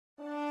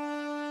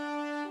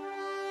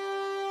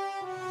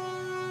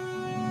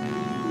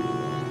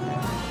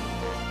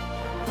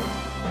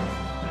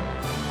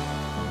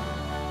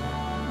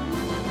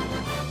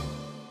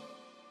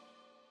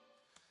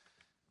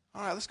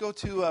right, let's go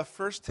to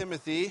 1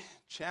 Timothy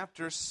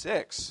chapter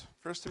 6.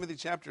 1 Timothy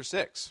chapter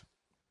 6.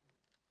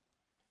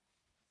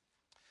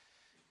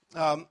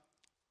 I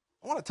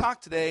want to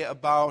talk today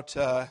about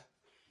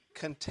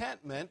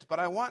contentment, but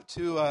I want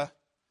to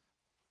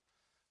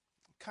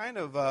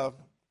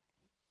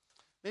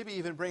maybe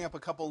even bring up a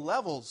couple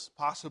levels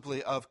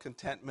possibly of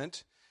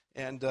contentment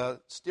and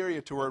steer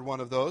you toward one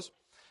of those.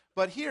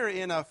 But here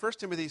in 1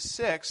 Timothy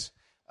 6,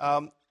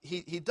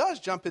 he does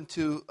jump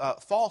into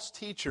false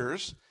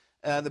teachers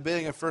at the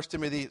beginning of 1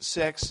 Timothy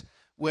 6,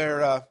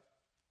 where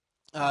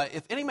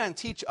if any man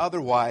teach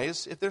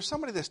otherwise, if there's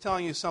somebody that's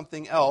telling you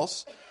something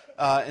else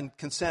and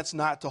consents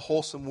not to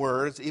wholesome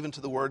words, even to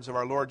the words of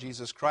our Lord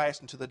Jesus Christ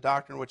and to the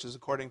doctrine which is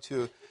according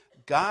to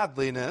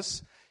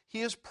godliness,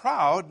 he is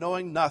proud,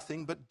 knowing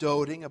nothing, but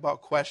doting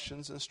about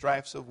questions and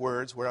strifes of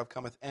words, whereof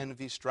cometh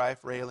envy,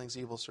 strife, railings,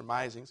 evil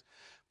surmisings,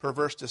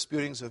 perverse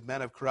disputings of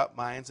men of corrupt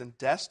minds, and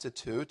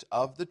destitute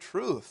of the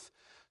truth,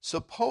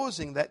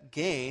 supposing that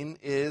gain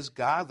is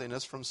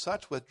godliness. From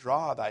such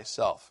withdraw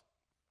thyself.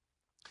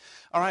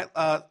 All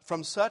right,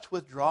 from such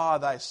withdraw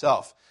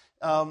thyself.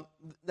 Now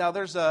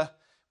there's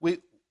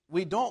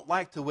we don't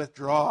like to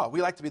withdraw.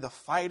 We like to be the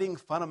fighting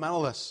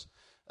fundamentalists.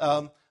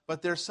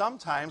 But there's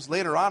sometimes,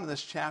 later on in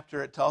this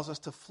chapter, it tells us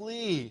to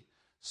flee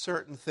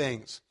certain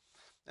things.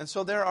 And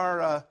so there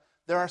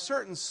are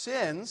certain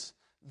sins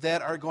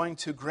that are going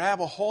to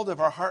grab a hold of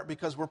our heart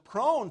because we're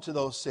prone to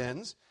those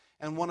sins.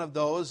 And one of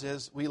those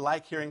is we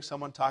like hearing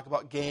someone talk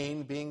about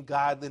gain, being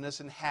godliness,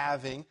 and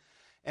having.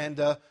 And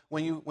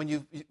when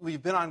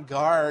you've been on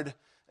guard,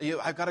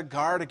 I've got to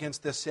guard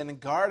against this sin and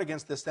guard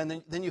against this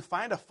sin. Then you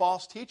find a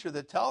false teacher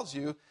that tells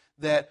you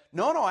that,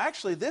 no,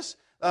 actually this,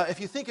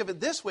 if you think of it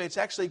this way, it's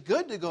actually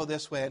good to go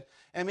this way.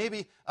 And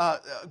maybe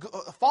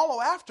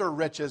follow after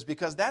riches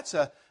because that's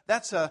a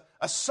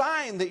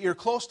sign that you're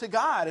close to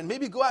God. And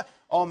maybe go out,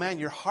 oh man,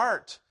 your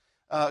heart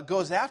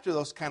goes after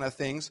those kind of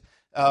things.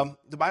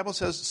 The Bible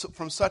says,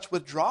 from such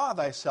withdraw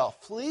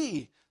thyself.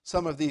 Flee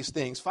some of these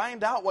things.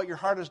 Find out what your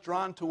heart is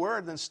drawn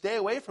toward, then stay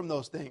away from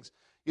those things.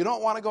 You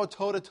don't want to go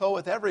toe-to-toe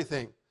with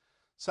everything.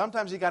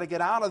 Sometimes you got to get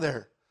out of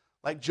there,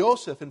 like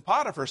Joseph in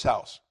Potiphar's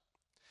house.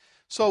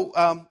 So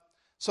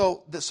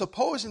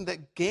supposing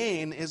that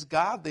gain is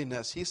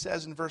godliness, he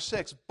says in verse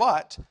 6,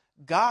 but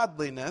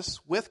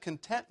godliness with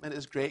contentment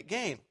is great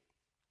gain.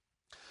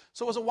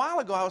 So it was a while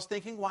ago I was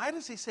thinking, why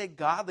does he say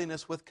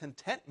godliness with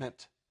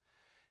contentment?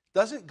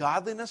 Doesn't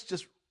godliness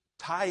just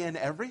tie in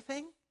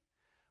everything?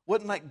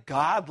 Wouldn't like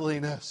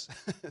godliness?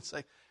 It's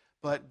like,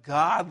 but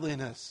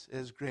godliness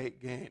is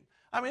great gain.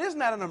 I mean, isn't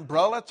that an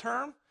umbrella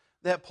term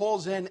that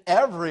pulls in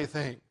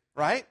everything,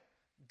 right?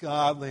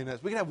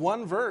 Godliness. We can have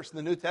one verse in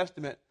the New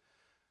Testament.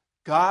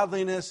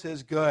 Godliness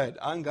is good.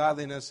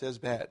 Ungodliness is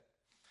bad.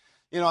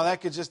 You know,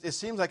 that could just, it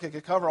seems like it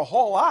could cover a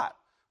whole lot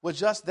with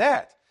just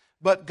that.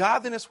 But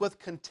godliness with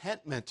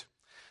contentment.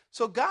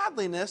 So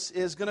godliness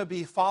is going to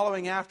be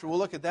following after. We'll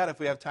look at that if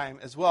we have time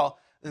as well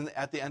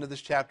at the end of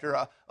this chapter.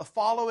 A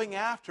following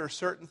after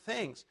certain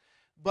things.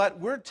 But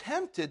we're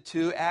tempted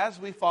to, as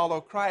we follow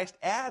Christ,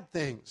 add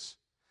things.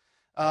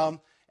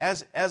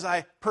 As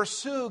I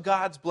pursue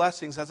God's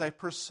blessings, as I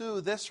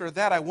pursue this or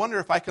that, I wonder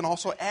if I can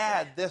also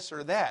add this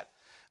or that.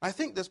 I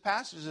think this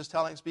passage is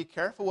telling us, be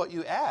careful what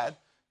you add,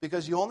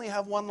 because you only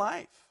have one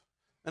life.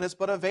 And it's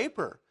but a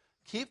vapor.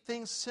 Keep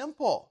things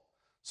simple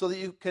so that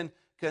you can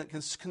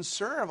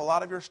conserve a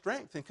lot of your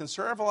strength and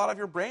conserve a lot of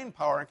your brain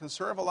power and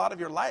conserve a lot of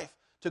your life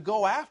to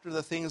go after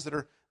the things that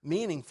are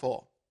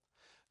meaningful.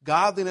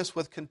 Godliness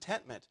with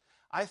contentment.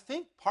 I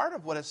think part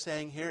of what it's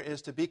saying here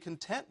is to be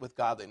content with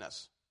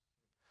godliness.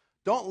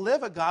 Don't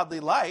live a godly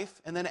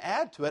life and then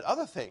add to it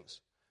other things.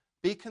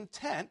 Be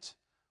content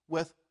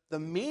with the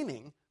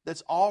meaning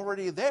that's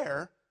already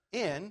there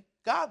in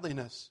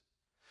godliness.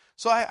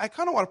 So I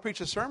kind of want to preach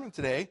a sermon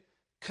today,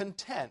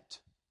 content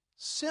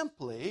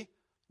simply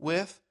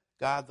with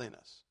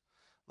godliness.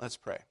 Let's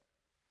pray.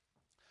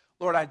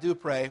 Lord, I do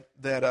pray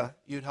that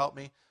you'd help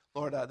me.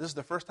 Lord, this is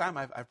the first time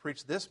I've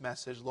preached this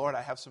message. Lord,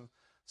 I have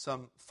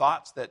some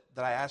thoughts that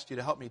I asked you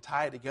to help me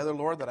tie together,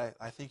 Lord, that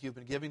I think you've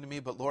been giving to me.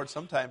 But Lord,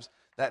 sometimes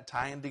that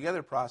tying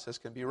together process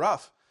can be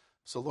rough.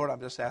 So Lord, I'm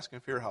just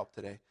asking for your help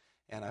today.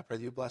 And I pray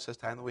that you bless this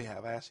time that we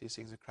have. I ask these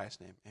things in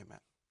Christ's name. Amen.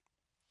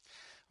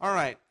 All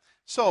right.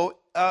 So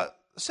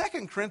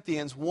 2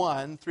 Corinthians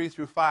 1, 3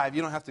 through 5,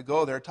 you don't have to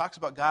go there. It talks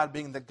about God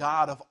being the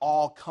God of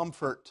all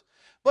comfort.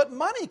 But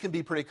money can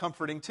be pretty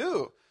comforting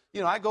too.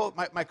 You know,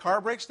 my car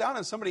breaks down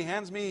and somebody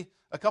hands me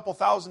a couple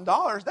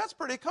 $1,000s. That's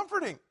pretty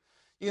comforting.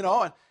 You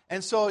know,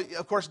 and so,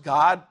 of course,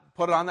 God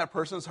put it on that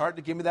person's heart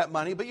to give me that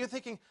money. But you're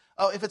thinking,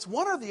 oh, if it's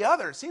one or the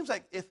other, it seems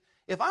like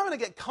if I'm going to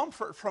get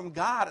comfort from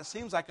God, it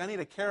seems like I need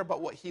to care about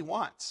what He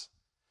wants.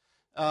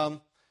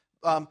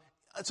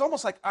 It's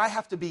almost like I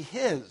have to be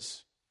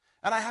His.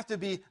 And I have to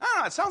be, I don't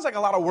know, it sounds like a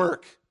lot of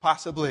work,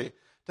 possibly,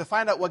 to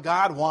find out what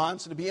God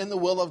wants and to be in the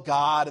will of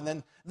God. And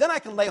then I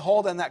can lay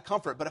hold on that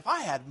comfort. But if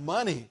I had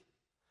money,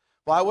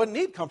 well, I wouldn't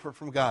need comfort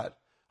from God.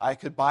 I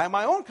could buy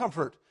my own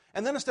comfort.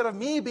 And then instead of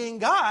me being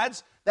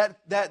God's,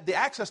 that the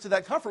access to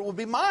that comfort will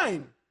be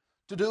mine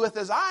to do with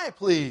as I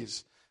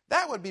please.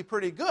 That would be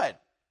pretty good.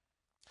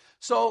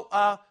 So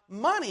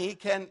money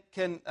can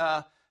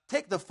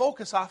take the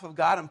focus off of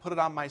God and put it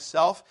on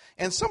myself.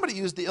 And somebody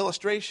used the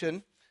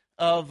illustration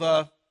of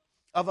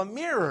a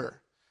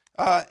mirror.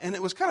 And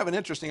it was kind of an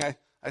interesting,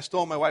 I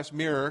stole my wife's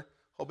mirror.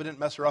 Hope I didn't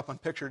mess her up on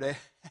picture day.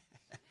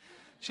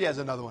 She has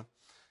another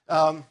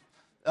one.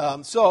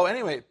 So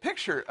anyway,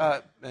 picture.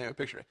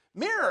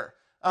 Mirror.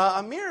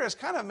 A mirror is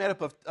kind of made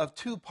up of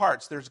two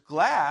parts. There's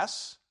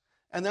glass,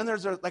 and then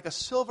there's like a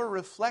silver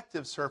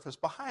reflective surface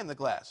behind the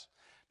glass.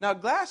 Now,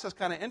 glass is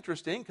kind of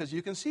interesting because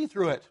you can see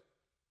through it.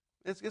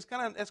 It's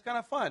kind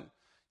of fun.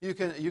 You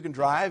can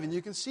drive and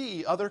you can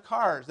see other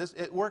cars.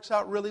 It works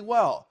out really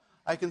well.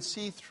 I can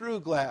see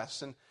through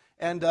glass,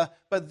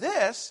 but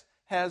this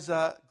has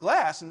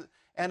glass,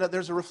 and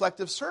there's a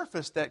reflective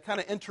surface that kind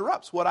of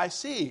interrupts what I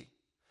see.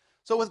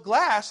 So with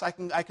glass, I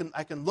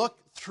can look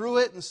through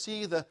it and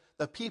see the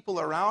people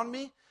around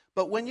me.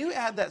 But when you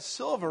add that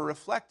silver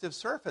reflective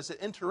surface, it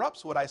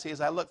interrupts what I see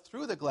as I look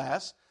through the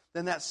glass.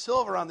 Then that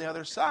silver on the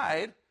other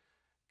side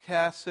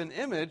casts an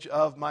image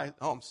of my...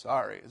 Oh, I'm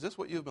sorry. Is this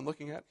what you've been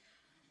looking at?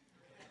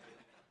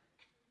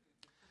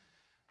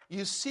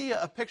 You see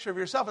a picture of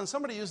yourself. And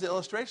somebody used the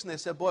illustration. They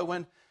said, boy,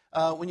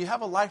 when you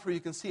have a life where you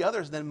can see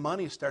others, then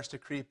money starts to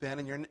creep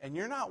in. And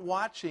you're not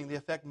watching the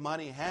effect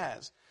money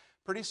has.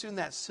 Pretty soon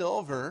that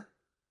silver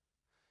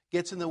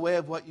gets in the way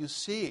of what you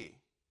see.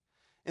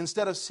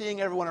 Instead of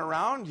seeing everyone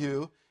around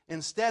you,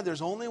 instead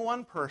there's only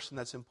one person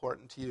that's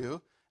important to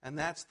you, and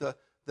that's the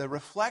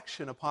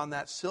reflection upon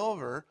that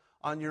silver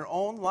on your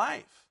own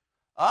life,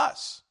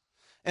 us.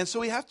 And so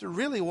we have to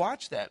really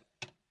watch that.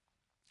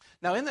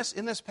 Now in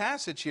this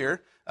passage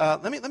here,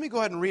 let me go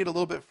ahead and read a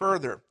little bit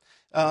further.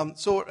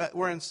 So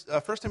we're in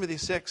 1 Timothy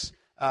 6,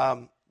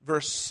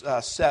 verse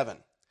 7.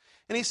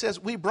 And he says,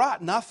 we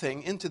brought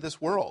nothing into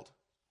this world.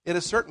 It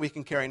is certain we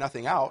can carry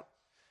nothing out.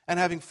 And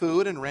having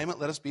food and raiment,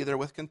 let us be there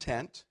with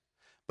content.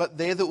 But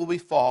they that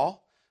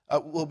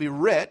will be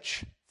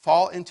rich,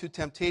 fall into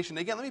temptation.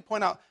 Again, let me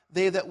point out,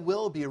 they that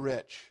will be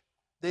rich.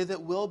 They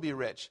that will be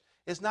rich.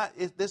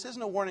 This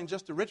isn't a warning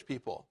just to rich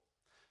people.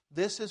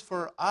 This is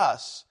for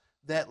us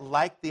that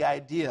like the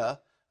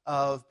idea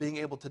of being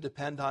able to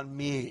depend on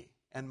me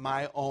and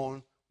my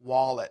own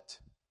wallet.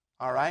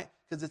 All right?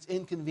 Because it's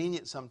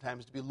inconvenient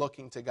sometimes to be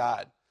looking to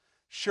God.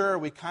 Sure,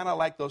 we kind of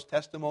like those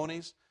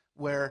testimonies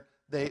where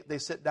they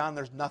sit down,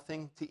 there's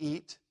nothing to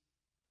eat,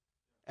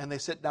 and they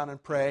sit down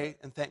and pray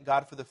and thank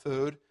God for the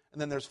food,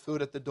 and then there's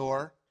food at the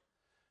door.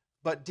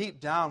 But deep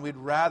down, we'd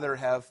rather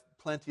have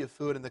plenty of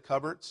food in the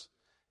cupboards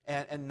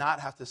and not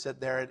have to sit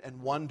there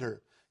and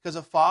wonder. Because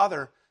a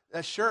father,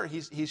 sure,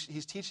 he's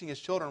teaching his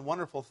children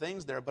wonderful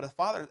things there, but a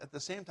father, at the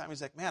same time,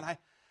 he's like, man,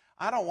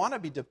 I don't want to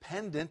be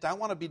dependent. I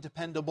want to be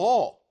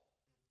dependable.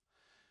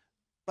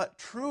 But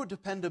true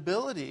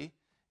dependability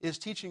is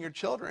teaching your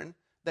children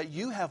that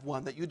you have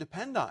one that you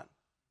depend on.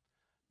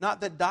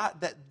 Not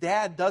that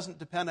dad doesn't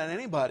depend on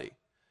anybody,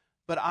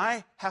 but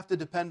I have to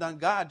depend on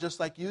God just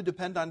like you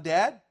depend on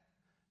dad.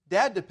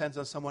 Dad depends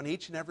on someone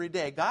each and every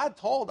day. God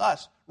told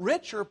us,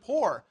 rich or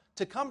poor,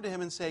 to come to him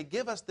and say,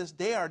 give us this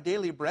day our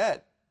daily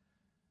bread.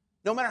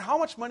 No matter how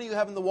much money you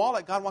have in the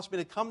wallet, God wants me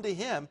to come to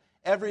him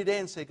every day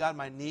and say, God,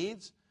 my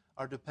needs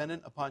are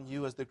dependent upon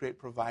you as the great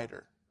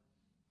provider.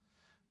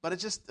 But it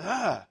just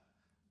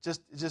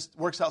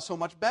works out so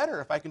much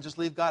better if I can just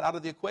leave God out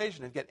of the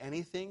equation and get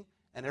anything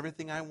and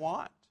everything I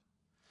want.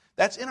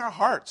 That's in our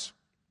hearts.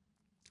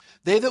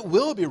 They that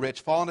will be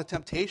rich fall into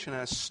temptation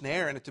and a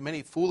snare and into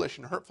many foolish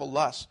and hurtful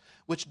lusts,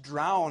 which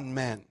drown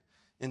men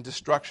in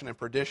destruction and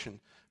perdition.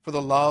 For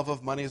the love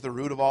of money is the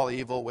root of all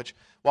evil, which,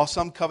 while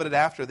some coveted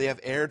after, they have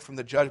erred from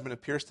the judgment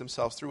and pierced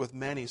themselves through with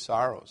many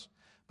sorrows.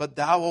 But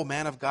thou, O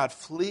man of God,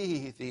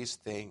 flee these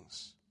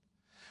things.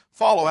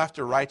 Follow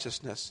after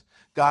righteousness,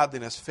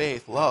 godliness,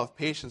 faith, love,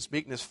 patience,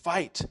 meekness.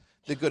 Fight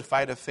the good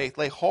fight of faith.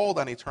 Lay hold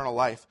on eternal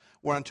life,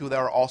 whereunto thou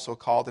art also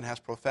called, and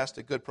hast professed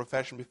a good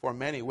profession before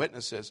many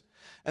witnesses.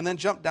 And then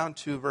jump down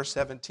to verse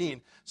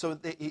 17. So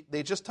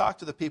they just talked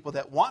to the people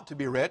that want to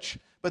be rich,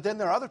 but then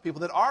there are other people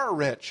that are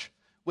rich,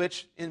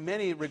 which in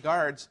many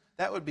regards,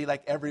 that would be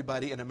like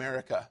everybody in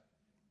America.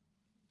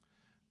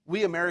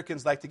 We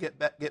Americans like to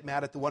get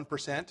mad at the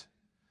 1%.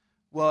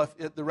 Well,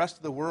 if the rest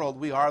of the world,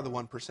 we are the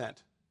 1%.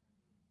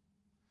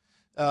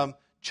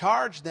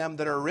 Charge them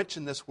that are rich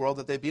in this world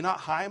that they be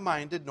not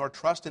high-minded, nor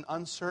trust in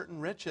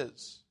uncertain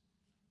riches.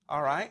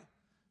 All right?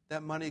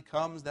 That money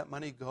comes, that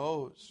money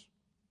goes.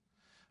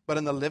 But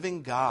in the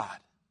living God,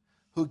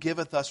 who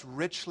giveth us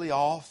richly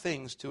all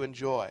things to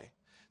enjoy,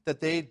 that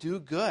they do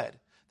good,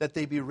 that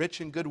they be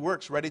rich in good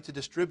works, ready to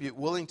distribute,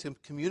 willing to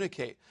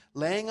communicate,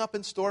 laying up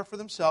in store for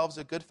themselves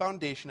a good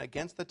foundation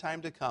against the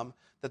time to come,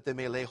 that they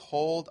may lay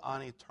hold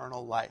on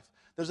eternal life.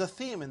 There's a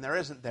theme in there,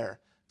 isn't there,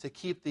 to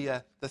keep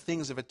the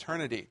things of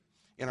eternity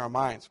in our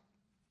minds.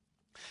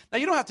 Now,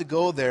 you don't have to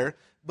go there,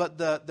 but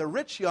the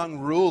rich young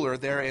ruler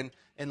there in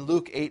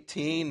Luke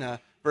 18,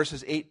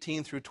 verses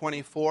 18 through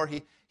 24,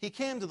 he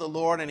came to the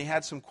Lord and he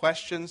had some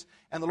questions,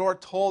 and the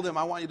Lord told him,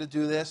 I want you to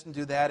do this and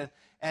do that.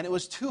 And it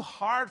was too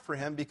hard for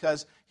him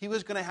because he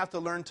was going to have to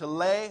learn to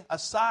lay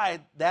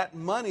aside that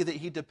money that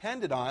he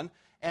depended on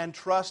and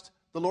trust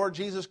the Lord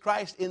Jesus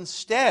Christ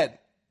instead.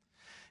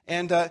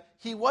 And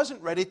he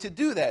wasn't ready to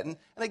do that. And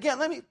again,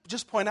 let me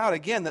just point out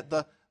again that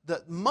the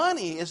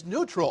money is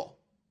neutral.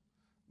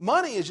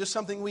 Money is just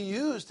something we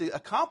use to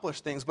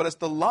accomplish things, but it's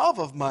the love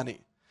of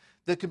money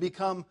that can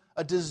become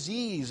a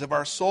disease of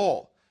our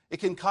soul. It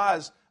can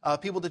cause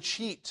people to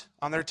cheat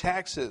on their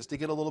taxes to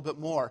get a little bit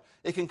more.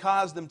 It can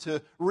cause them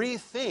to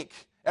rethink.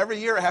 Every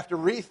year I have to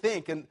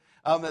rethink, and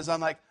as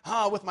I'm like,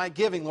 with my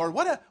giving, Lord,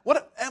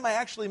 what am I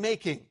actually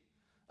making?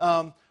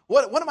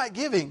 What am I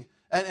giving?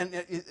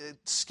 And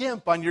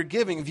skimp on your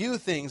giving, view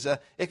things.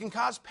 It can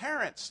cause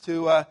parents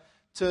to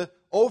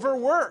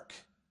overwork,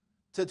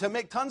 to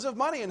make tons of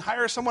money and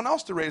hire someone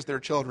else to raise their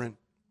children.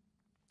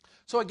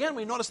 So again,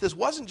 we notice this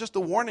wasn't just a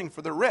warning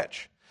for the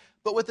rich.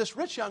 But with this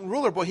rich young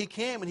ruler, boy, he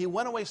came and he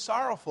went away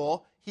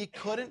sorrowful. He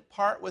couldn't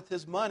part with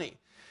his money.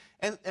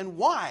 And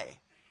why?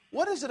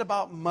 What is it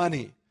about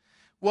money?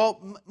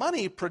 Well,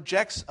 money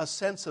projects a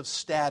sense of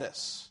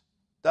status,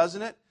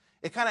 doesn't it?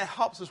 It kind of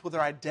helps us with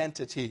our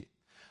identity.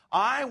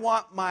 I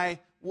want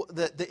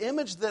the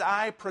image that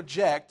I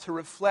project to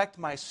reflect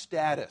my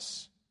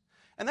status.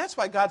 And that's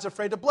why God's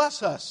afraid to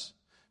bless us.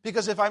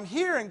 Because if I'm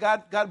here and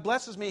God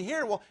blesses me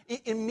here, well,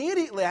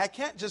 immediately I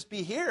can't just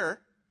be here.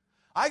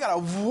 I got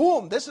to,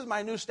 boom, this is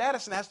my new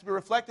status, and it has to be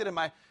reflected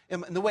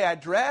in the way I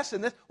dress.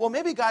 And this, well,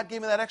 maybe God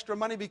gave me that extra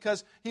money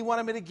because he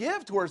wanted me to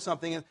give towards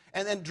something.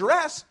 And then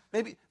dress,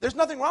 maybe, there's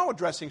nothing wrong with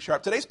dressing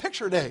sharp. Today's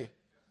picture day.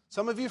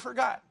 Some of you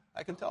forgot,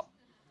 I can tell.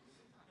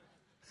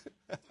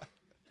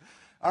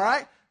 All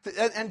right?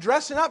 And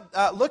dressing up,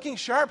 looking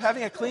sharp,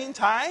 having a clean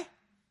tie,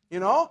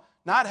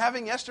 not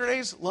having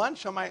yesterday's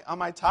lunch on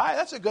my tie,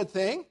 that's a good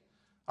thing.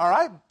 All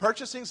right?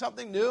 Purchasing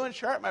something new and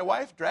sharp. My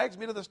wife drags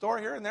me to the store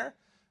here and there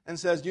and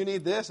says, you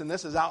need this, and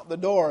this is out the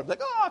door. I'm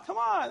like, oh, come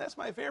on, that's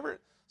my favorite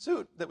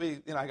suit that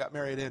I got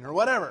married in, or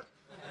whatever.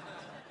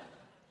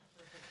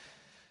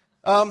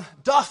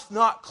 Doth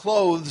not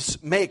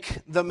clothes make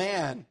the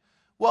man?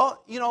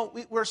 Well,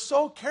 we're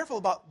so careful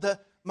about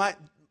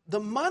the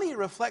money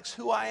reflects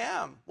who I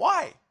am.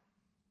 Why?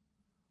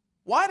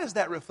 Why does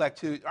that reflect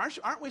who?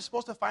 Aren't we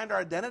supposed to find our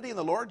identity in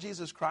the Lord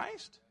Jesus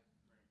Christ?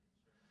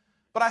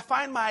 But I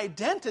find my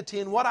identity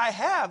in what I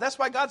have. That's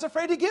why God's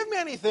afraid to give me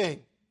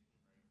anything.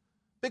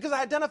 Because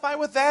I identify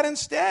with that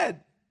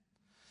instead.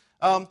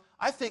 I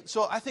think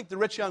the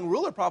rich young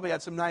ruler probably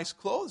had some nice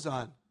clothes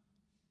on.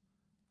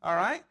 All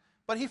right?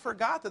 But he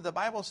forgot that the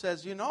Bible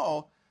says,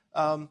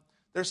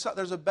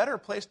 there's a better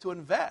place to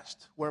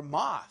invest where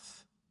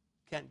moth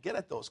can't get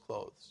at those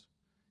clothes.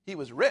 He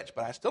was rich,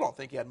 but I still don't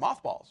think he had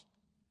mothballs.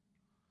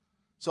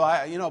 So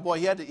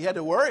he had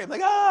to worry. I'm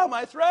like,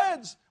 my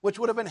threads, which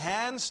would have been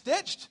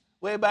hand-stitched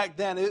way back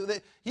then.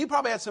 He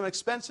probably had some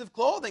expensive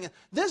clothing.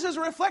 This is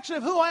a reflection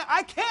of who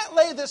I can't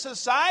lay this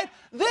aside.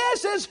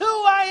 This is who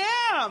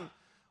I am.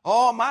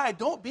 Oh my,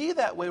 don't be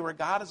that way where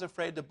God is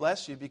afraid to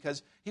bless you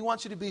because he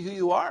wants you to be who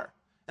you are.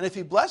 And if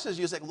he blesses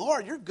you, he's like,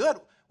 Lord, you're good.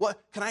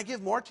 What, can I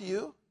give more to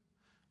you?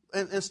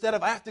 And instead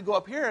of I have to go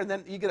up here and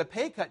then you get a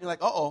pay cut and you're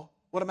like,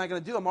 what am I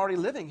going to do? I'm already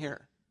living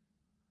here.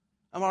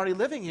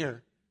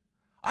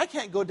 I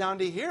can't go down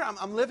to here.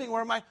 I'm living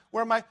where my,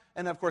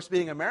 and of course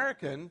being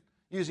American,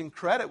 using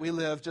credit, we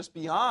live just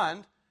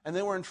beyond, and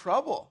then we're in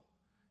trouble.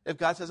 If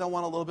God says, I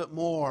want a little bit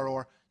more,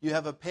 or you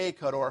have a pay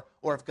cut, or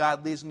if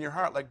God leads in your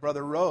heart, like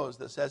Brother Rose,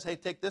 that says, hey,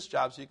 take this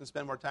job so you can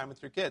spend more time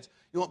with your kids.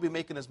 You won't be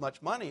making as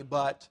much money,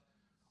 but,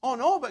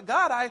 but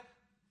God,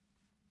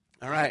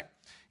 all right.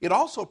 It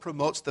also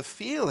promotes the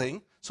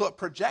feeling, so it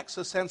projects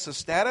a sense of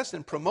status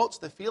and promotes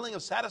the feeling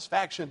of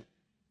satisfaction.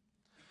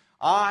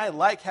 I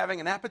like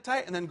having an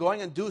appetite and then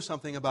going and do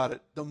something about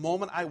it the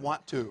moment I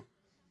want to.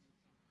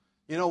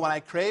 When I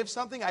crave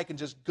something, I can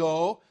just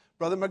go.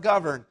 Brother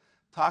McGovern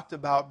talked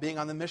about being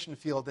on the mission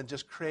field and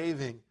just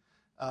craving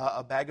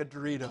a bag of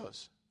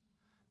Doritos.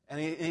 And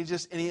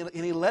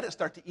he let it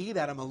start to eat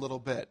at him a little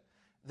bit.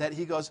 That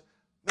he goes,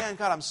 man,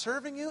 God, I'm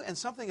serving you, and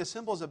something as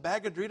simple as a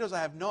bag of Doritos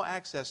I have no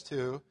access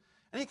to.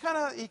 And he kind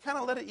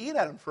of let it eat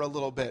at him for a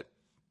little bit.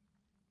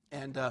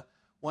 And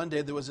one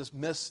day there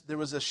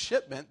was a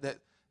shipment that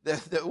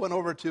went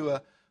over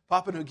to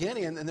Papua New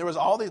Guinea, and there was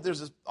all these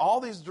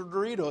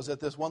Doritos at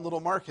this one little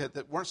market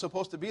that weren't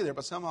supposed to be there,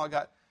 but somehow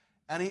got,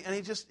 and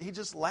he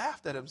just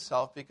laughed at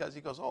himself because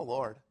he goes, oh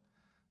Lord,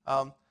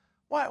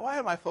 why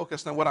am I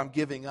focused on what I'm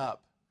giving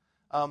up?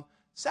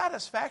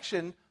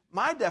 Satisfaction,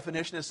 my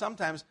definition is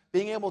sometimes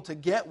being able to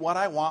get what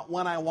I want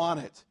when I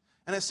want it,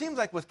 and it seems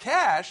like with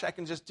cash I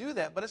can just do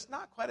that, but it's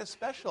not quite as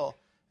special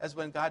as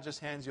when God just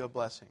hands you a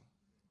blessing.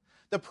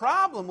 The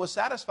problem with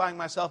satisfying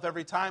myself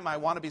every time I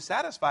want to be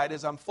satisfied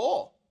is I'm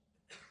full.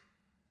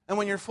 And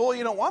when you're full,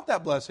 you don't want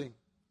that blessing.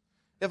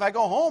 If I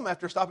go home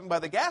after stopping by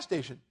the gas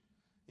station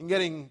and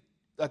getting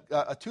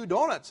 2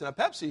 donuts and a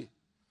Pepsi,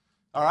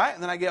 all right,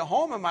 and then I get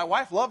home and my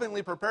wife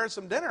lovingly prepares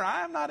some dinner,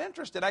 I'm not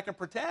interested. I can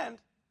pretend,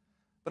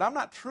 but I'm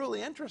not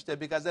truly interested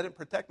because I didn't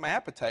protect my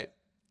appetite.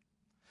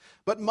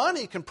 But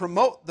money can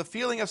promote the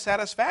feeling of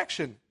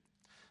satisfaction.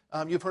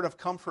 You've heard of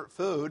comfort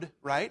food,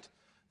 right?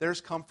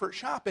 There's comfort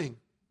shopping.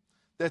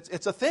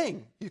 It's a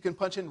thing. You can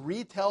punch in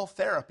retail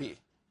therapy.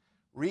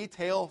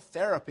 Retail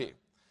therapy.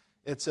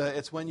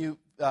 It's when you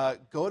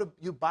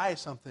you buy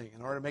something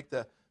in order to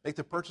make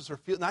the purchaser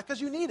feel, not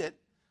because you need it,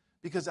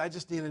 because I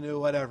just need a new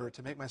whatever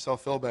to make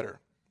myself feel better.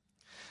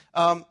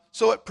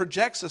 So it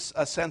projects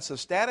a sense of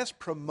status,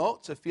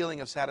 promotes a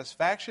feeling of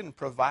satisfaction,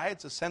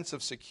 provides a sense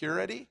of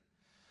security.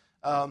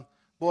 Boy,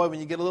 when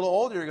you get a little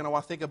older, you're going to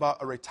want to think about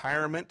a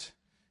retirement,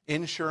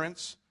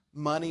 insurance,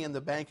 money in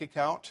the bank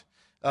account.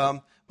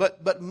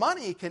 But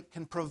money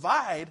can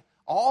provide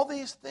all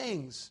these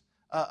things,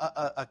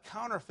 a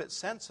counterfeit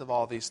sense of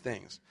all these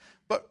things.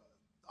 But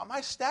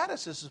my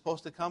status is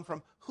supposed to come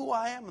from who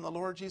I am in the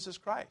Lord Jesus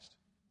Christ.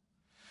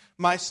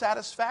 My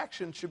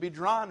satisfaction should be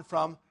drawn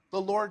from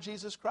the Lord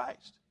Jesus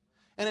Christ.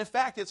 And in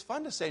fact, it's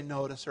fun to say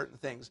no to certain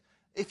things.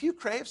 If you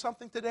crave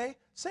something today,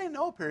 say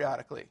no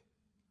periodically.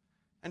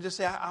 And just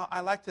say, I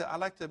like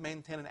to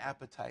maintain an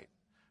appetite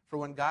for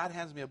when God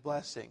hands me a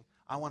blessing,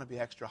 I want to be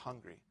extra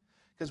hungry.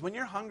 Because when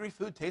you're hungry,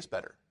 food tastes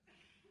better.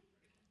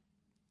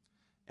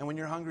 And when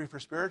you're hungry for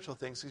spiritual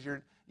things,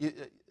 because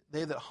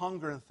they that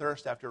hunger and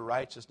thirst after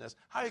righteousness,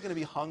 how are you going to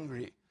be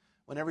hungry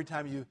when every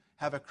time you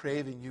have a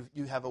craving,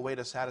 you have a way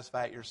to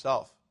satisfy it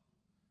yourself?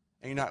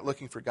 And you're not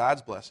looking for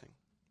God's blessing.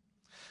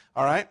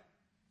 All right?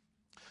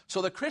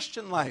 So the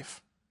Christian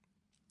life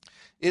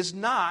is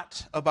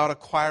not about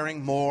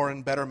acquiring more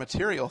and better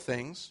material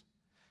things.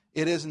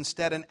 It is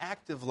instead an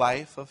active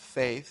life of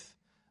faith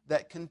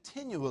that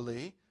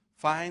continually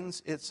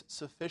finds its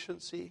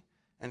sufficiency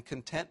and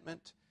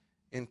contentment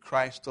in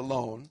Christ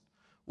alone,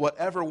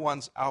 whatever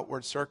one's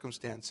outward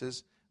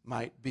circumstances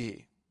might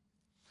be.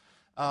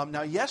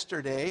 Now,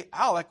 yesterday,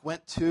 Alec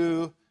went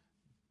to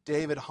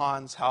David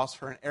Hahn's house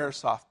for an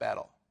airsoft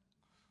battle.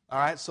 All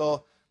right,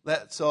 so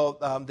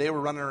they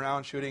were running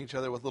around shooting each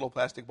other with little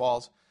plastic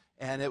balls,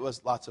 and it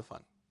was lots of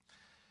fun.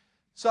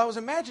 So I was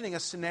imagining a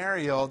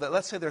scenario that,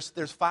 let's say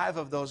there's 5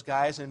 of those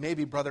guys, and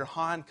maybe Brother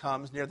Hahn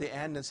comes near the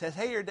end and says,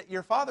 hey,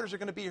 your fathers are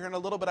going to be here in a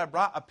little bit. I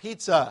brought a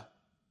pizza.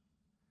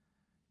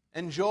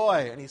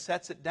 Enjoy. And he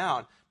sets it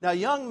down. Now,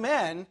 young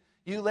men,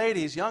 you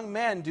ladies, young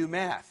men do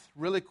math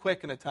really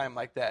quick in a time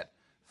like that.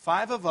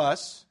 5 of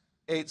us,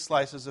 8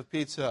 slices of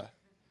pizza.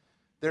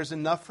 There's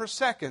enough for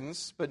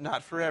seconds, but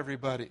not for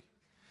everybody.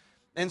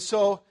 And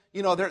so,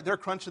 they're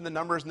crunching the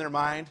numbers in their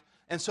mind.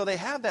 And so they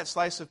have that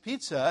slice of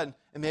pizza,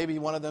 and maybe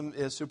one of them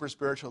is super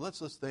spiritual.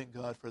 Let's thank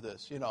God for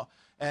this,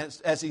 And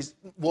as he's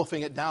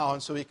wolfing it down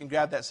so he can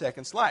grab that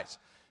second slice.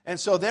 And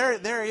so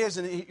there he is,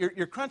 and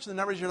you're crunching the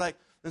numbers. You're like,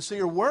 and so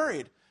you're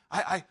worried.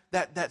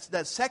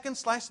 That second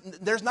slice,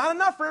 there's not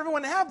enough for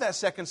everyone to have that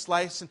second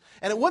slice. And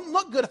it wouldn't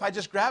look good if I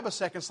just grab a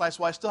second slice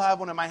while I still have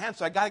one in my hand.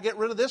 So I got to get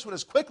rid of this one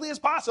as quickly as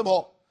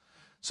possible.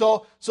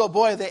 So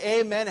boy, the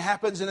amen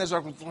happens, and there's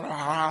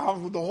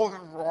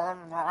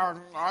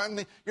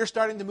you're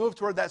starting to move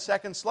toward that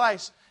second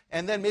slice,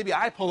 and then maybe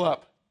I pull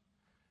up.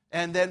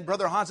 And then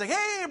Brother Hahn's like,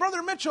 hey,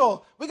 Brother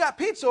Mitchell, we got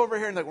pizza over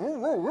here. And like,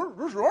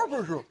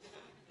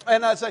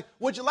 and I was like,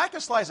 would you like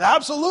a slice?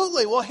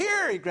 Absolutely. Well,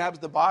 here. He grabs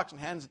the box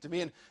and hands it to me,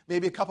 and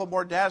maybe a couple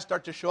more dads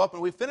start to show up,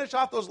 and we finish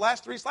off those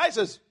last 3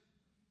 slices.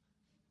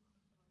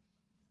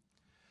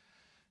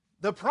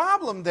 The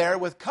problem there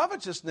with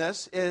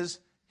covetousness is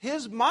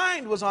his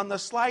mind was on the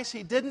slice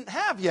he didn't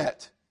have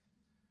yet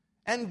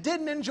and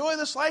didn't enjoy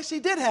the slice he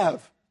did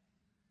have.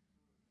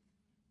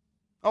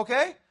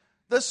 Okay?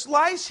 The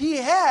slice he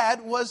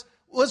had was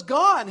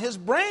gone. His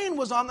brain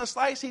was on the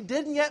slice he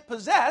didn't yet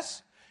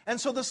possess,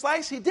 and so the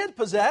slice he did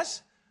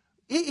possess,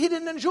 he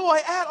didn't enjoy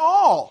at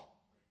all.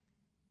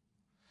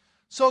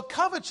 So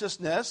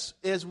covetousness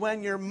is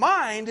when your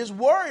mind is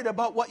worried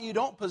about what you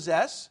don't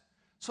possess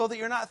so that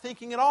you're not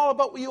thinking at all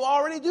about what you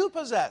already do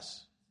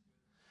possess.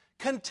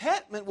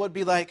 Contentment would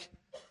be like,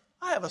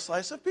 I have a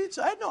slice of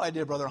pizza. I had no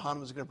idea Brother Hahn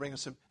was going to bring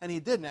us some, and he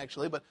didn't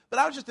actually, but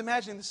I was just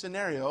imagining the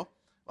scenario.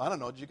 Well, I don't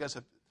know, did you guys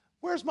have,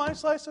 where's my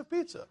slice of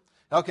pizza?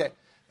 Okay,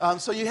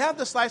 so you have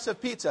the slice of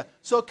pizza.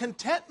 So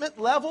contentment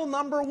level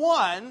number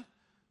 1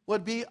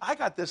 would be, I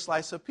got this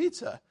slice of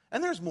pizza,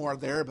 and there's more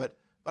there, but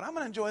I'm going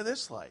to enjoy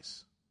this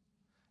slice.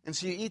 And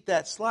so you eat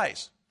that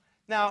slice.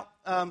 Now,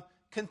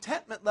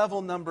 contentment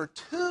level number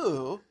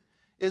 2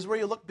 is where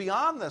you look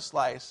beyond the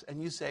slice,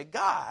 and you say,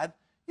 God,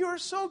 you are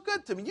so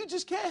good to me. You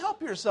just can't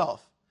help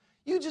yourself.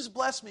 You just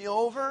bless me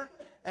over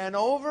and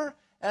over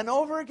and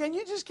over again.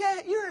 You just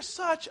can't. You're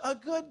such a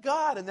good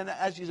God. And then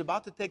as he's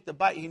about to take the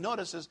bite, he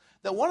notices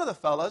that one of the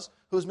fellas,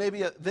 who's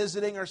maybe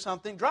visiting or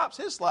something, drops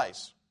his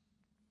slice.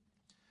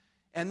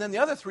 And then the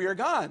other 3 are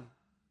gone.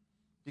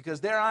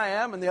 Because there I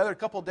am and the other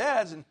couple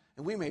dads, and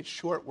we made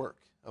short work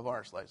of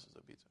our slices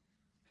of pizza.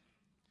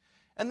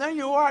 And there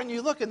you are, and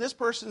you look, and this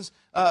person's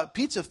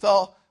pizza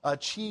fell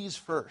cheese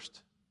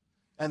first.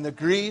 And the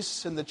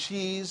grease and the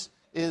cheese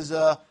is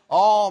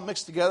all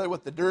mixed together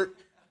with the dirt.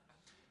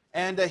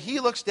 And he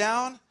looks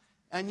down,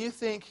 and you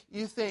think,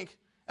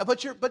 but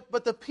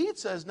the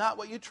pizza is not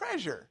what you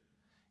treasure.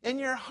 In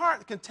your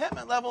heart,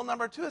 contentment level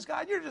number 2 is,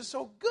 God, you're just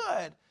so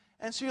good.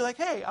 And so you're like,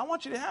 hey, I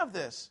want you to have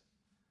this.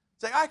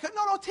 It's like,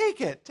 no,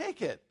 take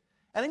it.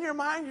 And in your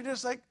mind, you're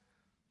just like,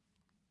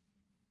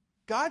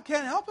 God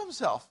can't help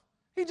himself.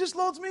 He just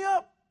loads me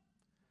up.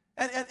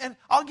 And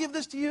I'll give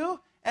this to you,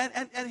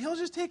 and he'll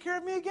just take care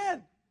of me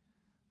again.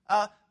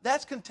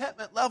 That's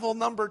contentment level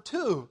number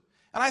 2.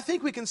 And I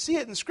think we can see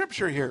it in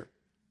Scripture here.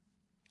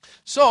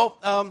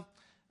 So,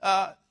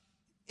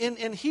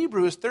 in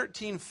Hebrews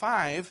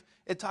 13:5,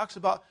 it talks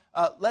about,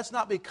 let's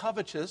not be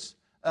covetous.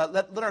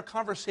 Let our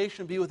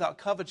conversation be without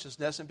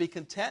covetousness, and be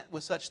content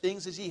with such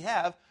things as ye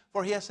have.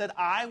 For he has said,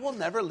 I will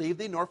never leave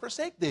thee nor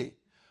forsake thee.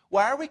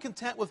 Why are we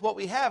content with what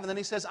we have? And then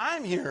he says,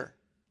 I'm here.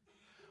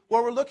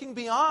 Well, we're looking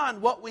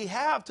beyond what we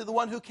have to the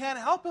one who can't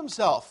help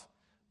himself,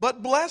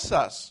 but bless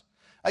us.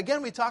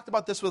 Again, we talked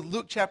about this with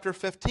Luke chapter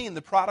 15,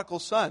 the prodigal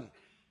son.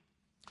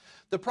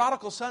 The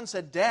prodigal son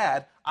said,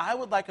 Dad, I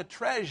would like a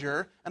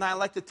treasure, and I'd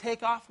like to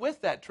take off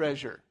with that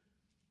treasure.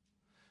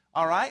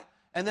 All right?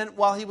 And then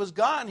while he was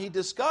gone, he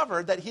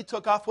discovered that he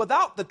took off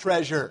without the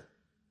treasure.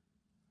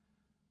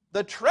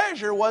 The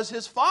treasure was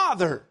his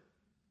father.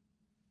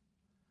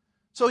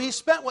 So he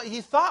spent what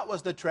he thought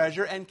was the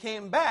treasure and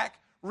came back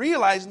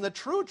realizing the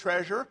true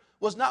treasure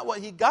was not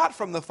what he got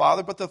from the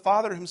father, but the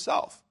father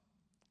himself.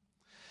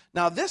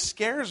 Now this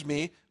scares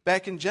me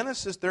back in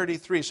Genesis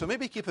 33. So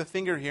maybe keep a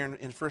finger here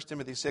in 1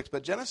 Timothy 6.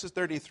 But Genesis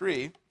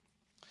 33,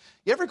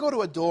 you ever go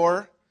to a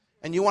door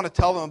and you want to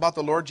tell them about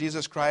the Lord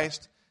Jesus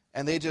Christ,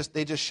 and they just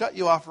shut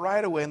you off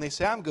right away and they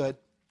say, I'm good.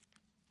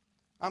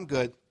 I'm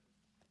good.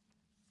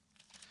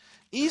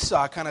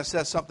 Esau kind of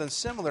says something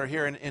similar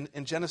here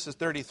in Genesis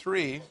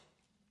 33.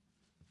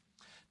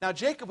 Now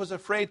Jacob was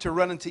afraid to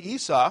run into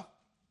Esau.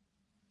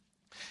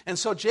 And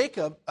so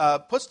Jacob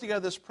puts together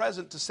this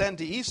present to send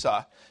to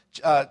Esau.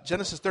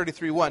 Genesis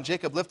 33:1,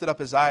 Jacob lifted up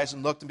his eyes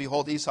and looked, and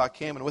behold, Esau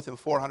came, and with him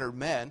 400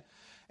 men.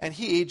 And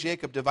he,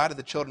 Jacob, divided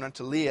the children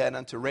unto Leah and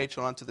unto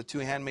Rachel, and unto the 2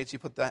 handmaids. He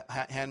put the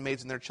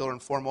handmaids and their children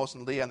foremost,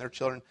 and Leah and their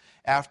children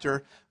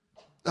after.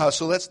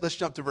 So let's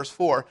jump to verse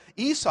 4.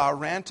 Esau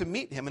ran to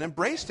meet him and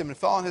embraced him and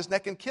fell on his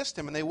neck and kissed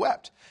him, and they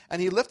wept.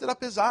 And he lifted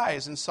up his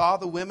eyes and saw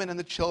the women and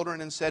the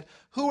children and said,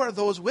 Who are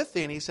those with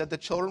thee? And he said, The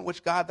children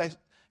which God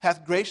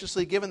hath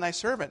graciously given thy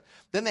servant.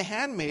 Then the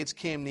handmaids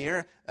came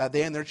near,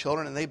 they and their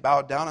children, and they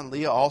bowed down, and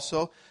Leah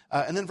also.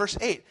 And then verse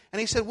 8.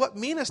 And he said, What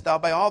meanest thou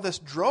by all this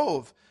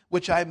drove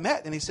which I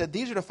met? And he said,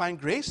 These are to find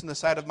grace in the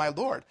sight of my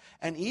Lord.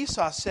 And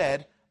Esau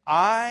said,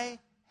 I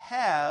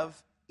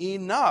have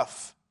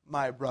enough,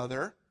 my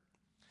brother.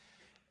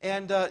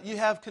 And you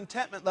have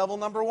contentment level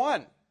number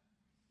 1.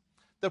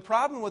 The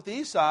problem with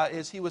Esau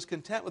is he was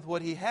content with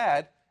what he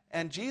had,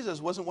 and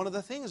Jesus wasn't one of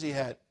the things he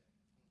had.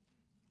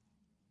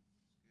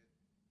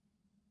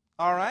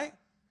 All right?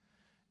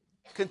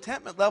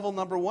 Contentment level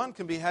number 1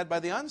 can be had by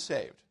the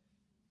unsaved.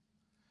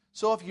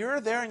 So if you're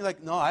there and you're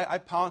like, no, I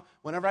pound,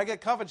 whenever I get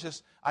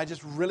covetous, I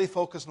just really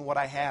focus on what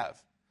I have.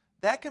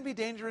 That can be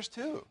dangerous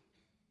too.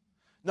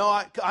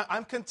 No,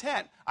 I'm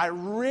content. I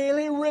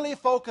really, really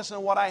focus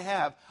on what I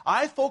have.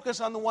 I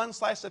focus on the one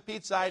slice of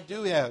pizza I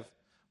do have.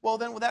 Well,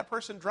 then when that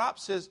person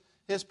drops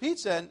his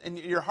pizza and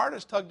your heart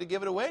is tugged to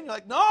give it away, and you're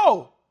like,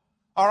 no.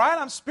 All right,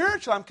 I'm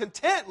spiritual. I'm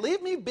content.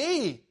 Leave me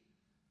be.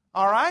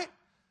 All right?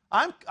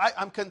 I'm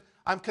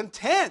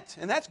content,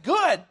 and that's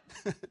good.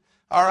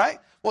 All right?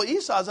 Well,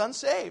 Esau's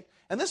unsaved.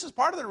 And this is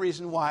part of the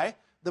reason why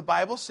the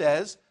Bible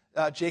says,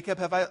 Jacob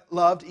have I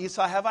loved,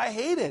 Esau have I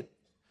hated.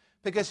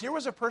 Because here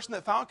was a person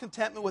that found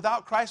contentment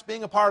without Christ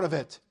being a part of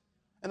it.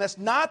 And that's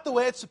not the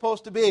way it's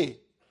supposed to be.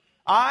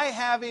 I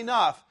have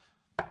enough.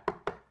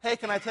 Hey,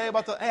 can I tell you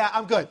about hey,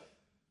 I'm good.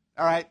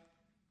 All right?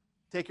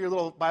 Take your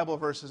little Bible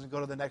verses and go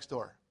to the next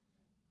door.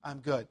 I'm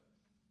good.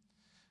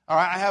 All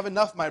right, I have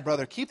enough, my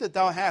brother. Keep that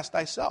thou hast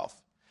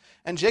thyself.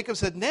 And Jacob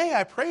said, Nay,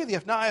 I pray thee,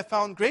 if now I have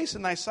found grace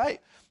in thy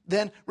sight,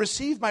 then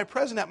receive my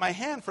present at my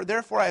hand, for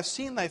therefore I have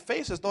seen thy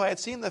face, as though I had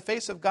seen the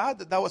face of God,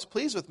 that thou wast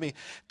pleased with me.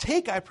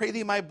 Take, I pray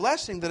thee, my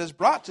blessing that is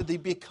brought to thee,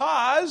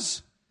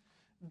 because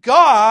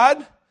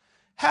God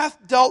hath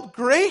dealt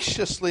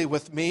graciously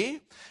with me,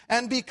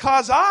 and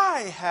because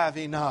I have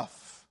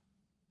enough.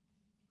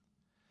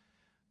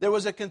 There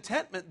was a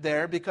contentment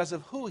there because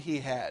of who he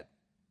had.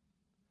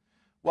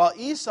 While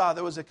Esau,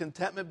 there was a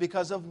contentment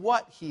because of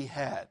what he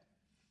had.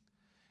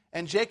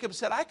 And Jacob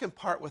said, I can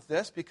part with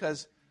this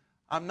because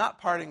I'm not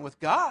parting with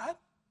God.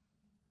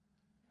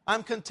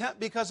 I'm content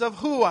because of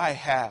who I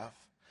have,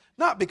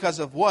 not because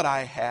of what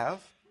I have.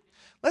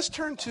 Let's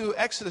turn to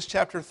Exodus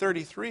chapter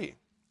 33.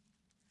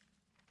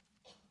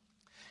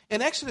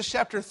 In Exodus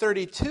chapter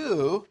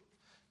 32,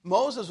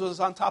 Moses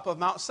was on top of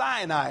Mount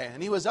Sinai,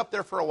 and he was up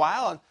there for a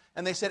while,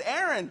 and they said,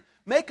 Aaron,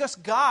 make us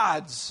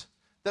gods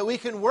that we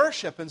can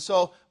worship. And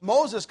so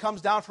Moses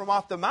comes down from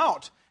off the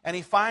mount, and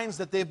he finds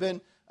that they've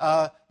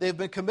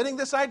been committing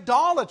this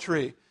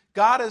idolatry.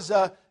 God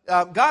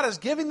is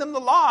giving them the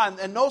law,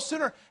 and no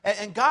sooner,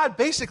 and God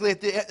basically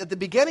at the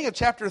beginning of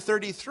chapter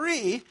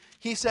 33,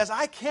 he says,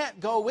 I can't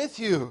go with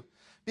you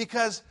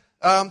because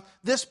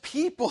this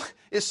people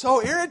is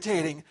so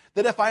irritating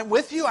that if I'm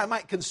with you, I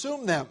might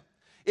consume them.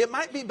 It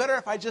might be better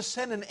if I just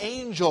send an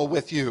angel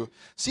with you.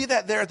 See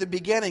that there at the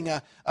beginning,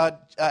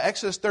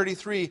 Exodus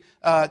 33,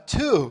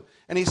 2.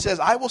 And he says,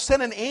 I will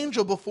send an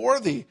angel before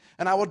thee,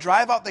 and I will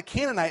drive out the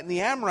Canaanite and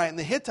the Amorite and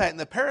the Hittite and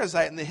the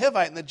Perizzite and the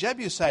Hivite and the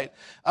Jebusite.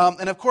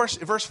 And of course,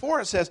 in verse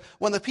 4 it says,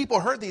 when the people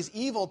heard these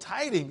evil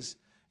tidings,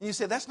 and you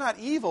say, that's not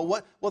evil.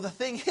 What? Well, the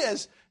thing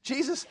is,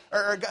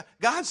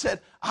 God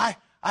said, I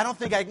don't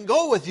think I can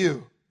go with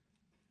you.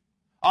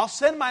 I'll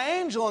send my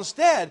angel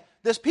instead.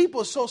 This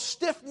people is so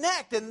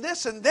stiff-necked and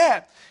this and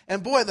that.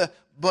 And boy,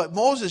 but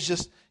Moses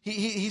just,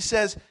 he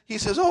says,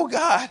 oh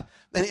God,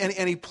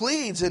 and he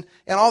pleads and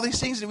all these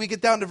things. And we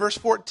get down to verse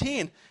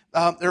 14,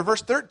 or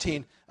verse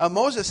 13.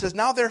 Moses says,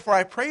 now therefore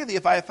I pray thee,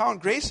 if I have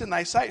found grace in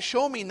thy sight,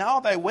 show me now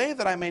thy way,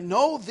 that I may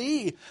know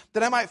thee,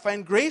 that I might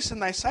find grace in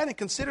thy sight, and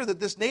consider that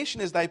this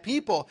nation is thy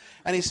people.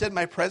 And he said,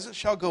 my presence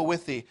shall go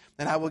with thee,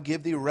 and I will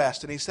give thee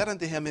rest. And he said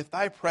unto him, if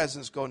thy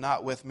presence go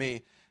not with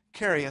me,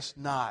 carry us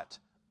not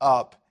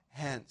up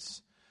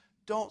hence.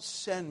 Don't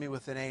send me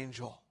with an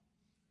angel.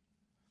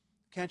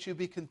 Can't you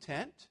be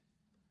content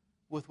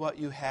with what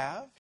you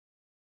have?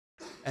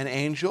 An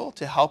angel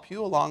to help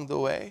you along the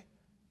way?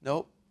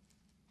 Nope.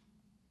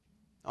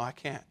 No, I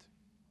can't.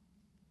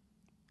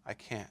 I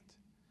can't.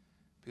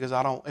 Because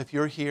if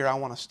you're here, I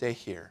want to stay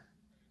here.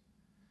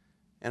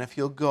 And if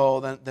you'll go,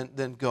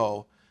 then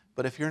go.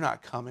 But if you're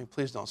not coming,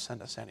 please don't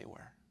send us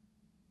anywhere.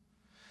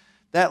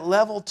 That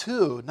level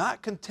 2,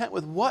 not content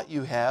with what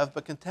you have,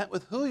 but content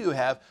with who you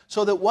have,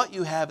 so that what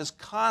you have is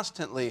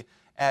constantly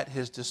at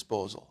his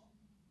disposal.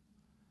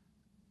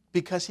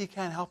 Because he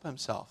can't help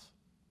himself.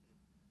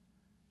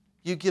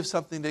 You give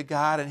something to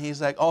God and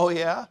he's like, oh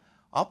yeah,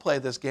 I'll play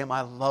this game.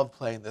 I love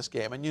playing this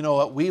game. And you know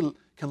what? We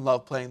can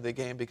love playing the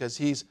game because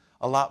he's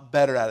a lot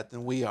better at it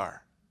than we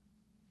are.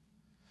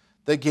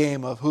 The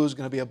game of who's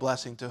going to be a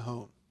blessing to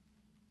whom.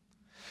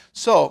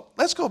 So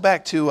let's go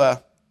back to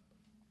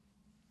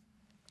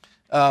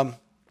 1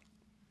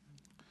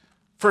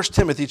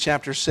 Timothy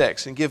chapter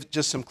 6 and give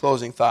just some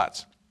closing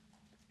thoughts.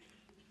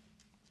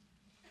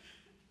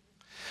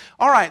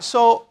 All right,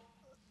 so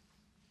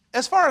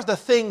as far as the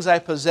things I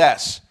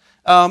possess,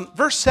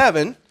 verse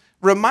 7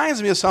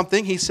 reminds me of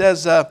something. He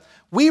says,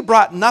 we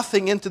brought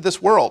nothing into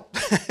this world.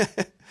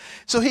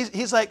 So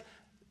he's like,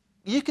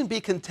 you can be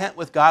content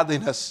with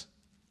godliness.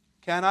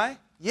 Can I?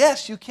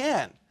 Yes, you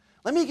can.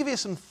 Let me give you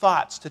some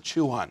thoughts to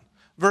chew on.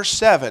 Verse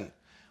 7,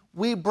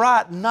 we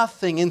brought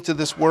nothing into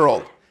this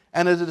world,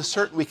 and it is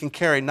certain we can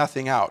carry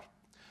nothing out.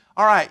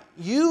 All right,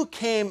 you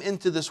came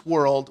into this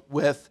world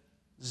with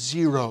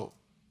zero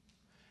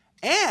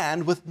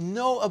and with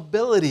no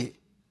ability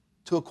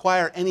to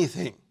acquire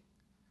anything,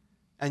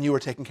 and you were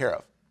taken care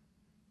of.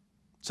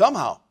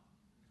 Somehow,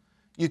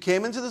 you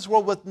came into this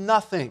world with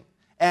nothing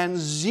and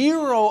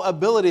zero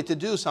ability to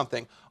do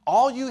something.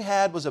 All you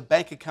had was a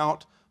bank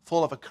account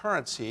full of a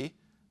currency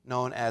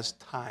known as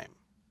time.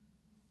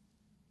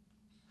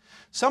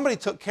 Somebody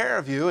took care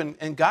of you,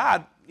 and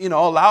God,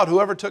 allowed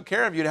whoever took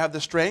care of you to have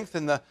the strength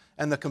and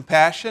the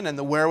compassion and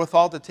the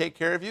wherewithal to take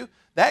care of you.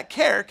 That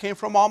care came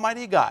from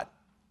Almighty God,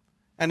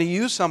 and He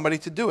used somebody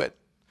to do it.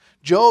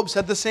 Job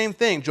said the same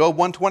thing. Job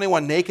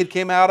 1:21, naked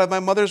came I out of my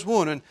mother's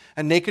womb,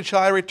 and naked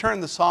shall I return.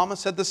 The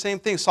psalmist said the same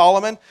thing.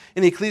 Solomon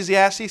in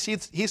Ecclesiastes,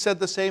 he said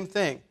the same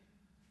thing.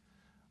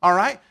 All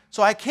right?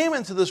 So I came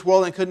into this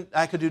world and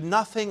I could do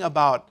nothing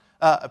about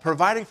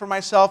providing for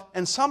myself,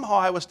 and somehow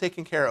I was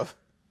taken care of.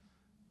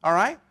 All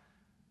right?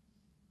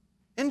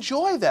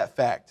 Enjoy that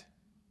fact.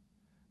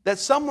 That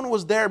someone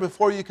was there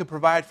before you could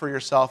provide for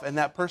yourself, and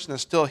that person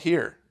is still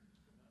here.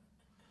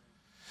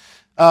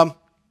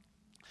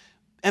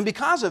 And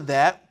because of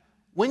that,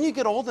 when you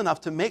get old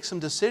enough to make some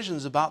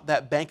decisions about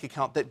that bank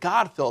account that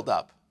God filled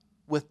up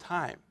with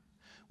time,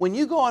 when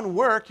you go on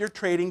work, you're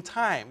trading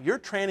time. You're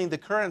trading the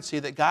currency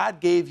that God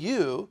gave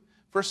you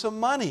for some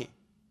money.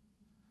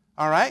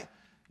 All right?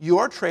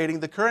 You're trading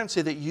the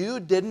currency that you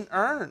didn't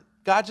earn.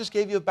 God just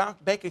gave you a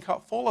bank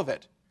account full of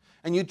it.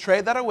 And you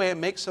trade that away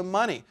and make some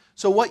money.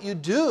 So what you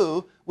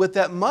do with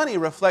that money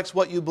reflects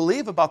what you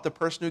believe about the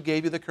person who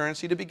gave you the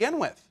currency to begin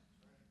with.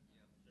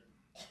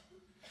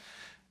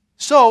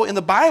 So in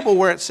the Bible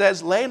where it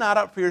says, lay not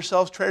up for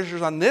yourselves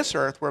treasures on this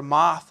earth where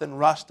moth and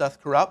rust doth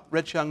corrupt,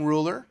 rich young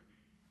ruler,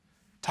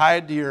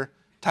 tied to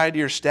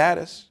your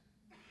status.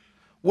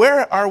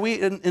 Where are we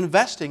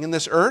investing? In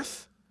this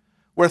earth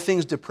where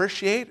things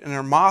depreciate and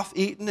are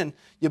moth-eaten, and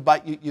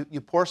you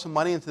pour some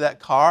money into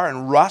that car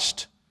and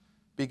rust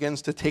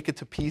begins to take it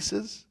to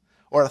pieces,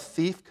 or a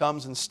thief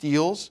comes and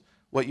steals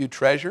what you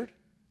treasured?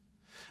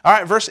 All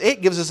right, verse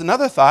 8 gives us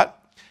another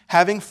thought.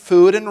 Having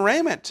food and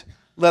raiment,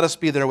 let us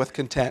be there with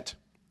content.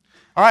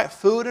 All right,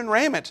 food and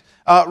raiment.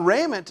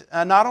 Raiment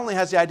not only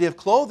has the idea of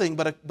clothing,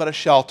 but a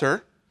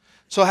shelter.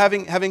 So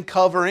having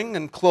covering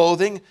and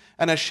clothing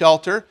and a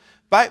shelter.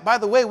 By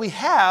the way, we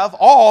have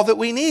all that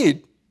we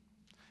need.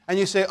 And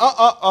you say,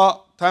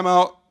 time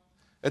out.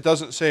 It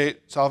doesn't say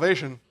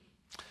salvation.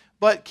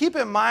 But keep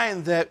in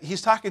mind that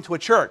he's talking to a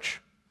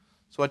church.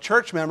 So a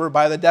church member,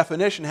 by the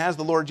definition, has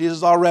the Lord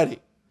Jesus already.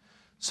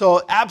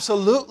 So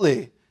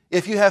absolutely,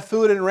 if you have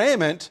food and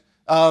raiment,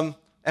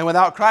 And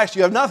without Christ,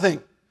 you have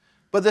nothing.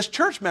 But this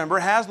church member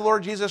has the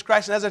Lord Jesus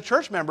Christ. And as a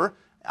church member,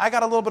 I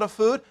got a little bit of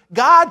food.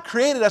 God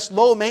created us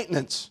low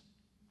maintenance.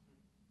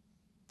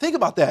 Think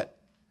about that.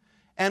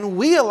 And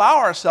we allow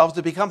ourselves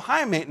to become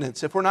high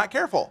maintenance if we're not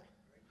careful.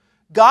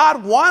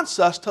 God wants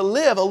us to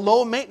live a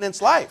low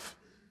maintenance life.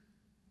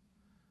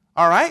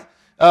 All right?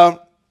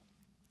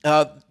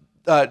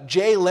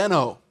 Jay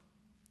Leno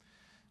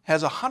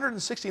has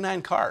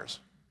 169 cars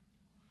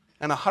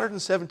and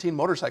 117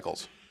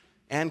 motorcycles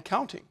and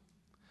counting.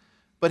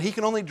 But he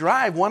can only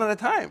drive one at a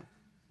time.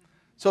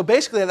 So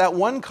basically that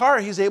one car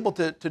he's able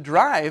to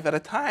drive at a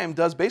time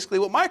does basically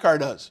what my car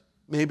does.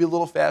 Maybe a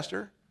little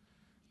faster,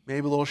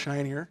 maybe a little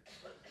shinier.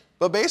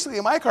 But basically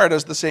my car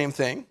does the same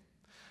thing.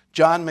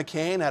 John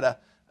McCain at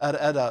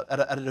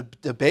a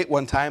debate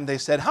one time, they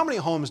said, how many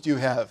homes do you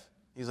have?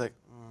 He's like,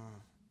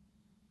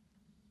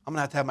 I'm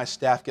going to have my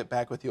staff get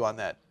back with you on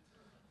that.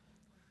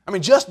 I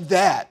mean, just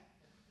that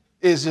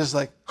is just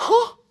like,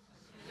 huh?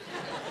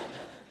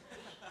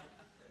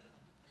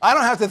 I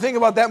don't have to think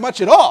about that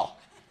much at all.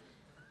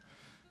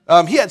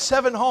 He had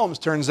 7 homes,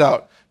 turns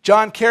out.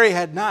 John Kerry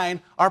had 9.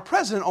 Our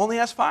president only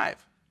has 5.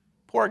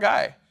 Poor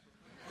guy.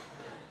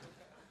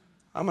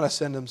 I'm going to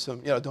send him some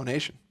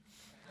donation.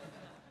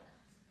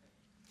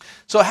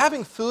 So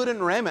having food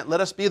and raiment,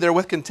 let us be there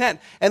with content.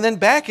 And then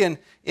back in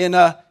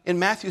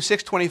Matthew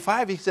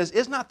 6:25, he says,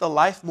 is not the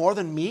life more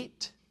than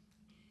meat?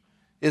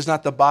 Is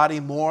not the body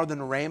more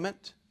than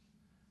raiment?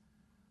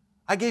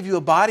 I gave you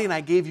a body and I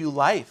gave you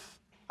life.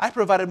 I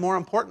provided more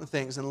important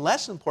things and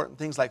less important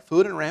things like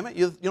food and raiment.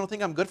 You don't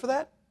think I'm good for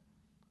that?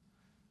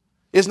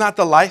 Is not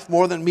the life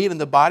more than meat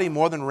and the body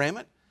more than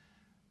raiment?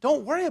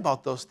 Don't worry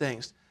about those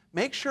things.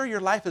 Make sure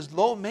your life is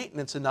low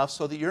maintenance enough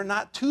so that you're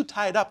not too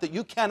tied up that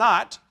you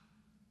cannot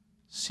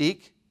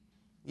seek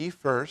ye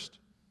first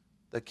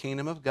the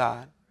kingdom of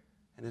God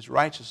and His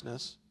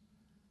righteousness,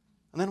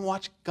 and then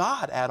watch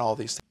God add all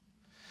these things.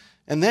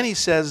 And then he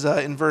says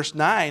in verse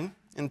 9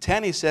 and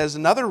 10, he says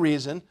another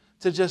reason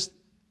to just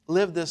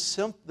live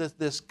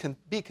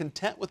be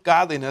content with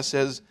godliness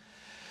is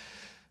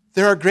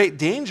there are great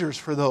dangers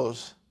for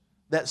those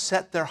that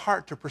set their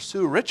heart to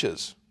pursue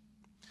riches.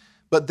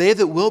 But they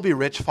that will be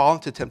rich fall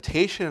into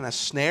temptation and a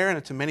snare and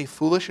into many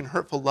foolish and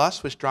hurtful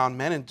lusts which drown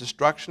men in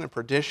destruction and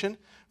perdition.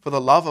 For the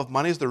love of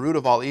money is the root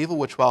of all evil,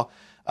 which while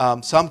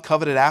some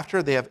coveted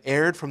after, they have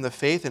erred from the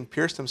faith and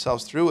pierced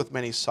themselves through with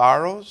many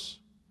sorrows.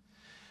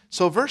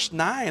 So verse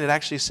 9, it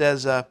actually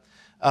says,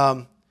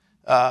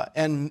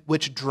 and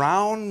which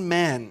drown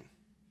men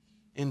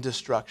in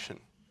destruction.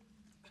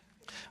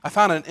 I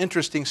found an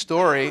interesting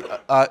story.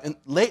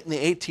 Late in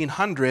the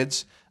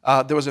 1800s,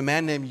 there was a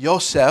man named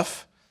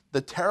Yosef,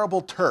 the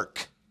Terrible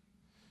Turk.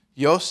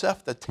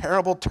 Yosef, the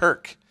Terrible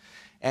Turk.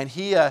 And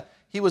he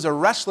was a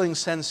wrestling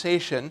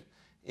sensation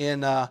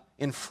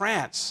in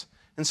France.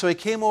 And so he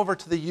came over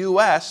to the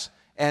U.S.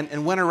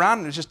 and went around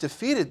and was just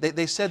defeated.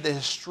 They said that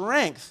his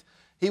strength,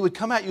 he would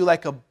come at you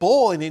like a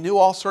bull, and he knew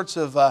all sorts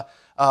of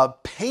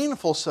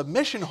painful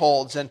submission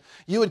holds, and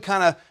you would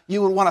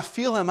want to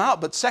feel him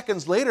out, but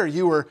seconds later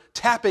you were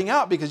tapping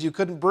out because you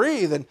couldn't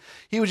breathe, and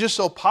he was just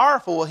so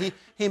powerful. Well,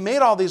 he made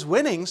all these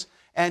winnings,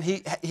 and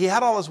he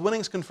had all his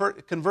winnings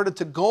converted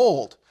to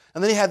gold,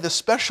 and then he had this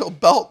special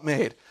belt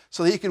made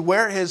so that he could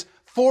wear his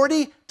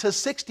 40 to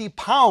 60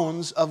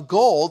 pounds of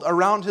gold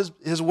around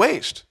his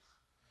waist.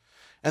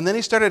 And then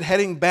he started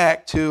heading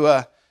back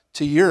to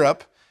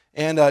Europe,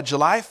 and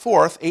July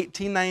 4th,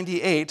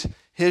 1898,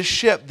 his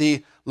ship,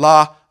 the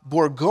La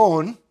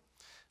Bourgogne,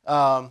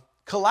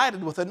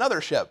 collided with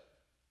another ship.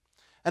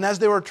 And as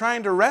they were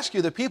trying to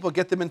rescue the people,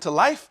 get them into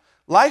life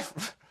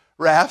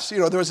rafts,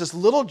 there was this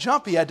little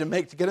jump he had to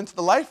make to get into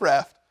the life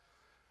raft.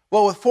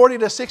 Well, with 40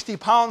 to 60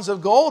 pounds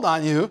of gold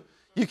on you,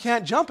 you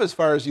can't jump as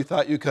far as you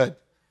thought you could.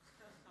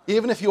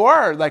 Even if you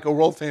are like a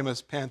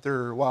world-famous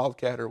panther or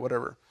wildcat or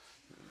whatever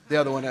the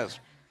other one is.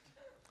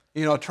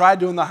 Try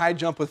doing the high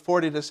jump with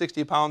 40 to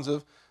 60 pounds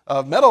of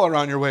metal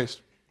around your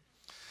waist.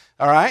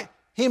 All right?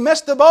 He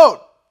missed the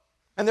boat,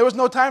 and there was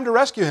no time to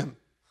rescue him.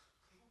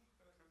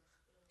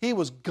 He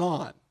was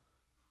gone.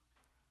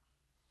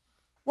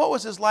 What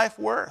was his life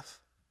worth?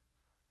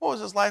 What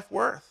was his life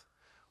worth?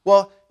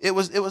 Well, it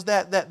was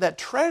that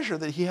treasure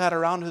that he had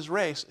around his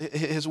waist.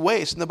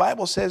 And the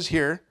Bible says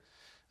here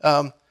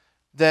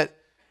that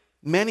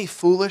many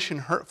foolish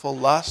and hurtful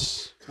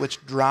lusts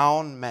which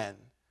drown men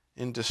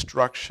in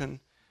destruction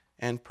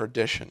and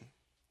perdition.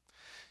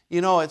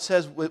 It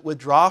says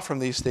withdraw from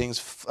these things,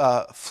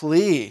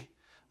 flee,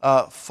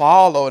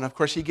 follow, and of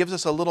course he gives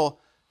us a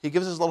little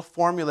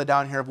formula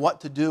down here of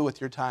what to do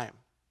with your time,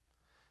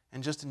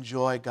 and just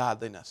enjoy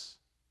godliness.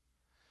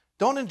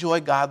 Don't enjoy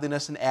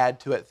godliness and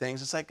add to it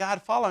things. It's like,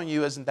 God, following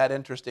you isn't that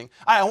interesting.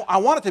 I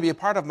want it to be a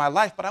part of my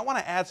life, but I want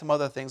to add some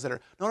other things that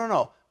are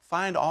no.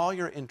 Find all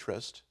your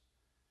interest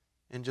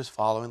in just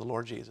following the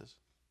Lord Jesus.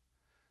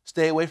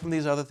 Stay away from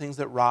these other things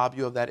that rob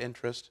you of that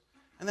interest,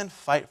 and then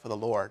fight for the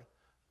Lord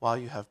while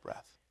you have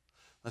breath.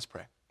 Let's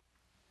pray.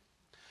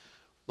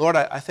 Lord,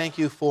 I thank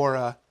you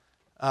for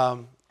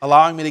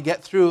allowing me to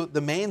get through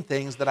the main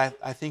things that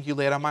I think you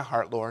laid on my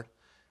heart, Lord.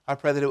 I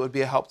pray that it would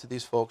be a help to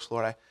these folks,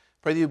 Lord. I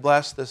pray that you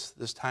bless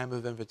this time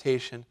of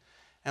invitation.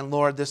 And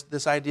Lord,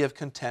 this idea of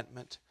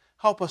contentment.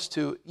 Help us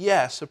to,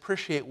 yes,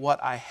 appreciate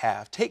what I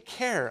have. Take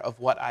care of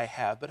what I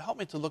have, but help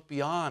me to look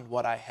beyond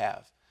what I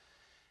have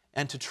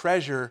and to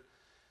treasure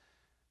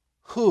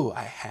who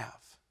I have.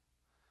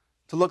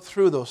 To look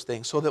through those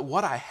things so that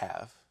what I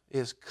have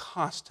is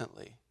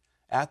constantly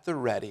at the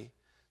ready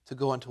to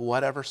go into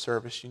whatever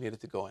service you need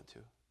it to go into.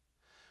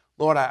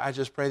 Lord, I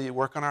just pray that you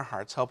work on our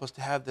hearts. Help us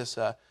to have this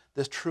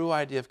true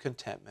idea of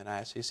contentment. I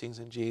ask these things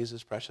in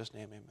Jesus' precious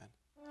name, amen.